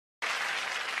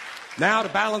Now, to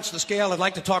balance the scale, I'd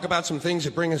like to talk about some things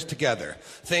that bring us together.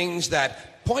 Things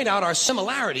that point out our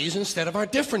similarities instead of our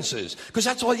differences. Because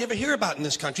that's all you ever hear about in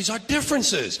this country is our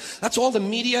differences. That's all the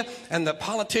media and the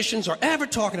politicians are ever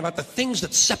talking about, the things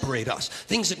that separate us,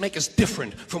 things that make us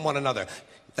different from one another.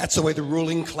 That's the way the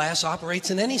ruling class operates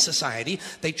in any society.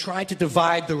 They try to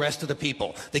divide the rest of the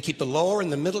people. They keep the lower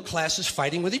and the middle classes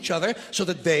fighting with each other so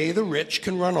that they, the rich,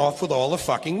 can run off with all the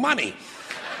fucking money.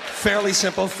 Fairly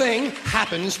simple thing,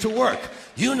 happens to work.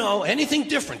 You know, anything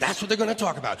different, that's what they're going to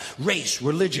talk about. Race,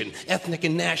 religion, ethnic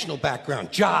and national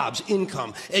background, jobs,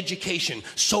 income, education,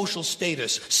 social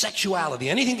status, sexuality,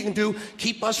 anything they can do,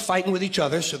 keep us fighting with each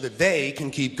other so that they can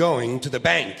keep going to the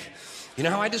bank. You know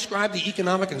how I describe the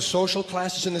economic and social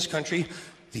classes in this country?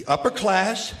 The upper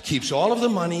class keeps all of the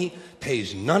money,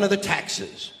 pays none of the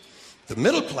taxes. The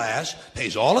middle class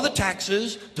pays all of the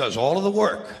taxes, does all of the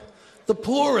work. The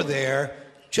poor are there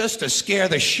just to scare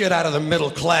the shit out of the middle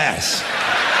class.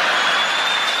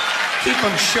 Keep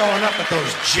them showing up at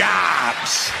those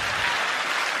jobs.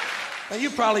 Now, you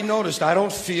probably noticed I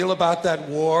don't feel about that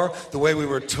war the way we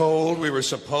were told we were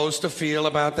supposed to feel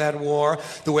about that war,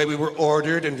 the way we were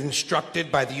ordered and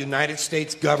instructed by the United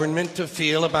States government to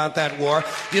feel about that war.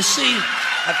 You see,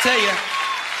 I tell you,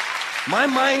 my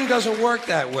mind doesn't work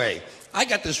that way. I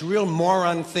got this real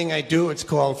moron thing I do. It's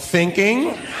called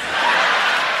thinking.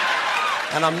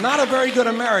 And I'm not a very good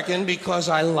American because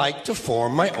I like to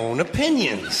form my own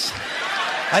opinions.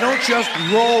 I don't just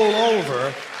roll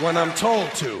over when I'm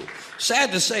told to.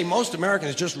 Sad to say, most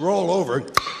Americans just roll over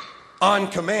on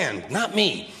command. Not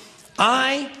me.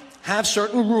 I have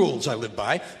certain rules I live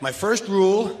by. My first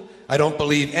rule, I don't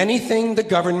believe anything the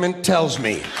government tells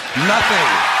me. Nothing.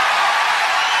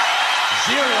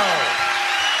 Zero.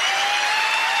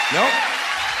 Nope.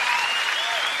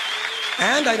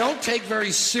 And I don't take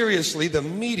very seriously the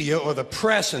media or the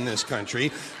press in this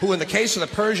country, who in the case of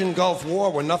the Persian Gulf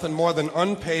War were nothing more than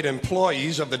unpaid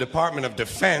employees of the Department of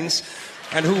Defense,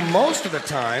 and who most of the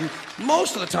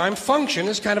time function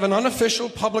as kind of an unofficial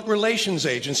public relations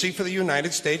agency for the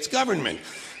United States government.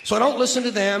 So I don't listen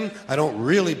to them. I don't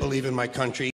really believe in my country.